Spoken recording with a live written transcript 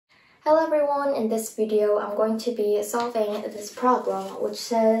Hello everyone, in this video I'm going to be solving this problem which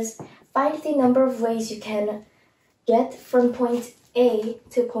says find the number of ways you can get from point A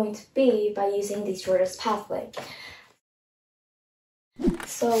to point B by using the shortest pathway.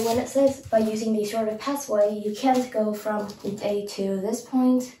 So when it says by using the shortest pathway, you can't go from point A to this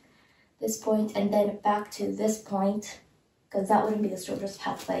point, and then back to this point, because that wouldn't be the shortest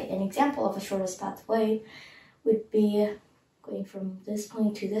pathway. An example of a shortest pathway would be going from this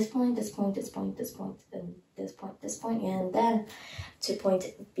point to this point, this point, this point, this point, and this point, and then to point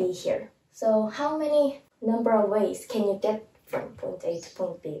B here. So how many number of ways can you get from point A to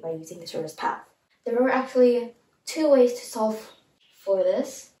point B by using the shortest path? There are actually two ways to solve for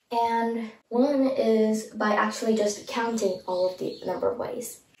this, and one is by actually just counting all of the number of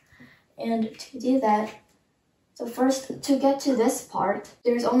ways. And to do that, so first, to get to this part,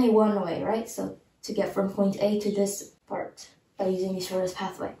 there's only one way, right? So to get from point A to this part by using the shortest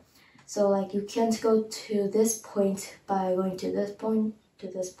pathway. So like you can't go to this point by going to this point,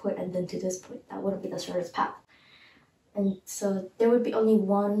 and then to this point. That wouldn't be the shortest path. And so there would be only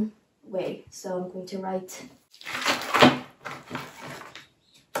one way. So I'm going to write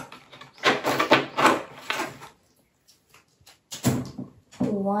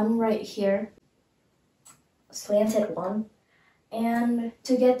one right here, slanted one. And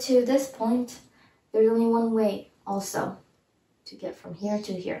to get to this point, there's only one way also to get from here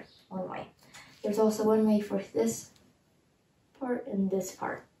to here, one way. There's also one way for this part and this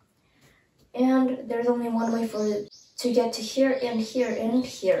part. And there's only one way to get to here and here and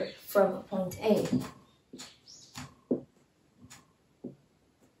here from point A.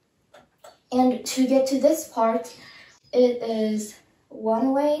 And to get to this part, it is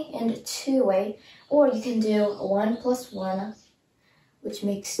one way and two way, or you can do 1 plus 1, which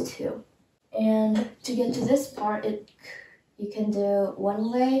makes 2. And to get to this part, you can do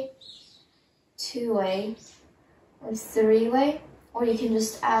one way, two way, or three way, or you can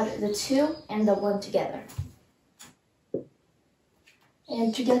just add the 2 and the 1 together.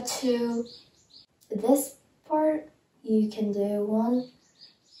 And to get to this part, you can do 1,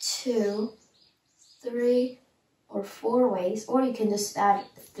 2, 3, or 4 ways, or you can just add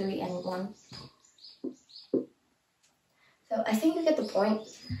 3 and 1. So I think you get the point.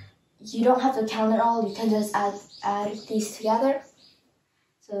 You don't have to count it all, you can just add these together.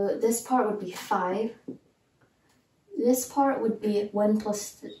 So this part would be 5. This part would be 1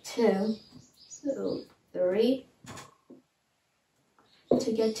 plus 2, so 3.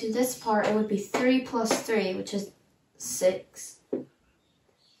 To get to this part, it would be 3 plus 3, which is 6.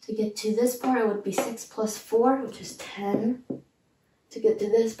 To get to this part, it would be 6 plus 4, which is 10. To get to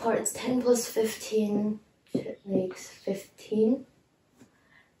this part, it's 10 plus 15, which makes 15.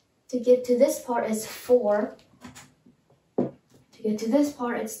 To get to this part is 4. To get to this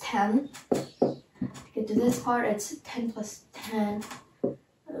part, it's 10. To get to this part, it's 10 plus 10,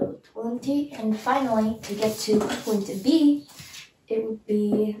 20. And finally, to get to point B, it would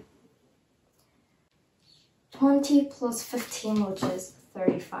be 20 plus 15, which is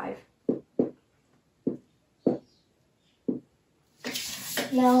 35.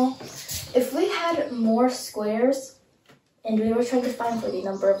 Now, if we had more squares and we were trying to find for the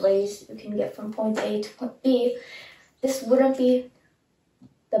number of ways you can get from point A to point B, this wouldn't be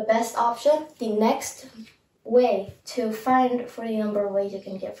the best option. The next way to find for the number of ways you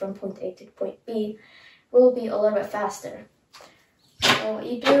can get from point A to point B will be a little bit faster. So what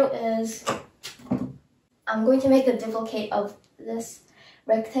you do is, I'm going to make a duplicate of this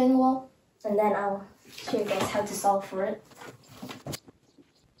rectangle, and then I'll show you guys how to solve for it.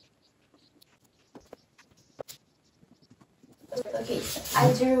 Okay,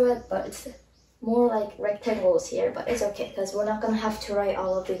 I drew it, but it's more like rectangles here, but it's okay because we're not going to have to write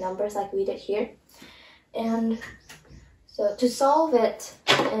all of the numbers like we did here. And so to solve it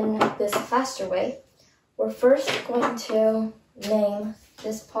in this faster way, we're first going to name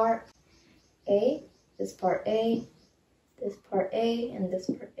this part A, this part A, this part A, and this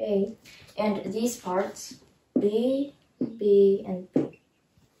part A, and these parts B, B, and B.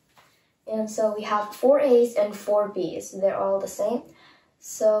 And so we have 4 A's and 4 B's. They're all the same.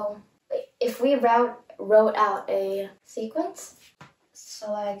 So if we wrote out a sequence,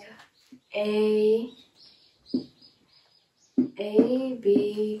 so like A,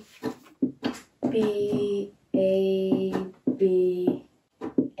 B, B, A, B,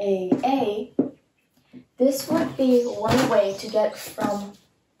 A, this would be one way to get from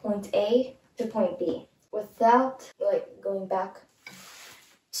point A to point B without like going back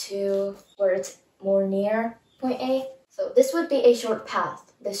to where it's more near point A. So this would be a short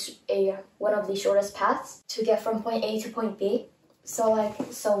path. One of the shortest paths to get from point A to point B.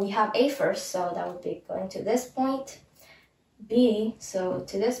 So we have A first, so that would be going to this point, B, so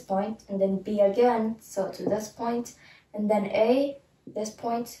to this point, and then B again, so to this point, and then A, this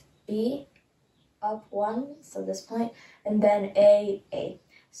point, B, up 1, so this point, and then A.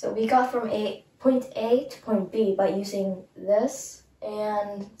 So we got from point A to point B by using this,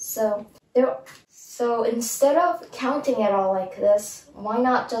 and so instead of counting it all like this, why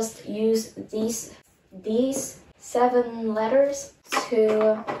not just use these 7 letters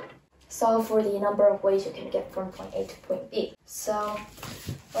to solve for the number of ways you can get from point A to point B. So,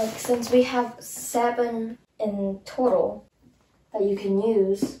 since we have 7 in total that you can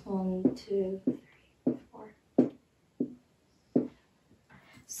use, 1, 2, 3, 4,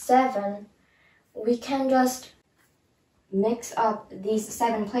 7, we can just mix up these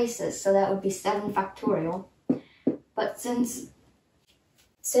 7 places, so that would be 7 factorial. But since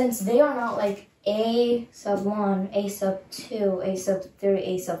they are not like A sub 1, A sub 2, A sub 3,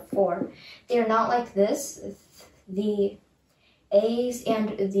 A sub 4, they are not like this. The A's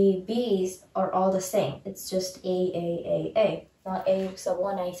and the B's are all the same. It's just A, not A sub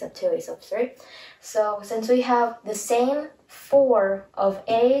 1, A sub 2, A sub 3. So since we have the same 4 of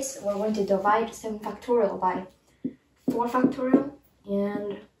A's, we're going to divide 7 factorial by 4 factorial,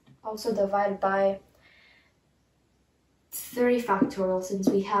 and also divide by 3 factorial, since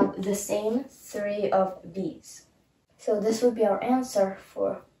we have the same 3 of B's. So this would be our answer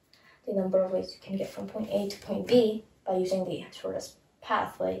for the number of ways you can get from point A to point B by using the shortest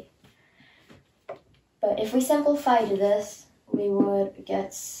pathway. But if we simplified this, we would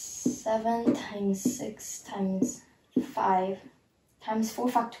get 7 times 6 times 5 times 4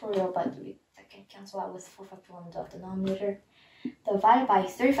 factorial, but that can cancel out with 4 factorial in the denominator. Divided by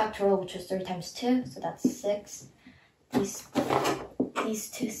 3 factorial, which is 3 times 2, so that's 6. These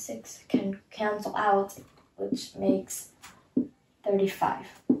two 6 can cancel out, which makes 35.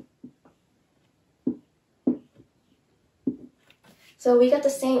 So we got the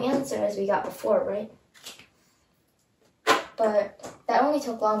same answer as we got before, right? But that only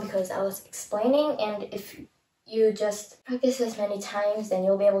took long because I was explaining, and if you just practice this many times, then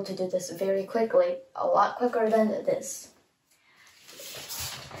you'll be able to do this very quickly, a lot quicker than this.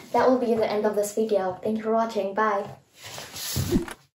 That will be the end of this video. Thank you for watching. Bye.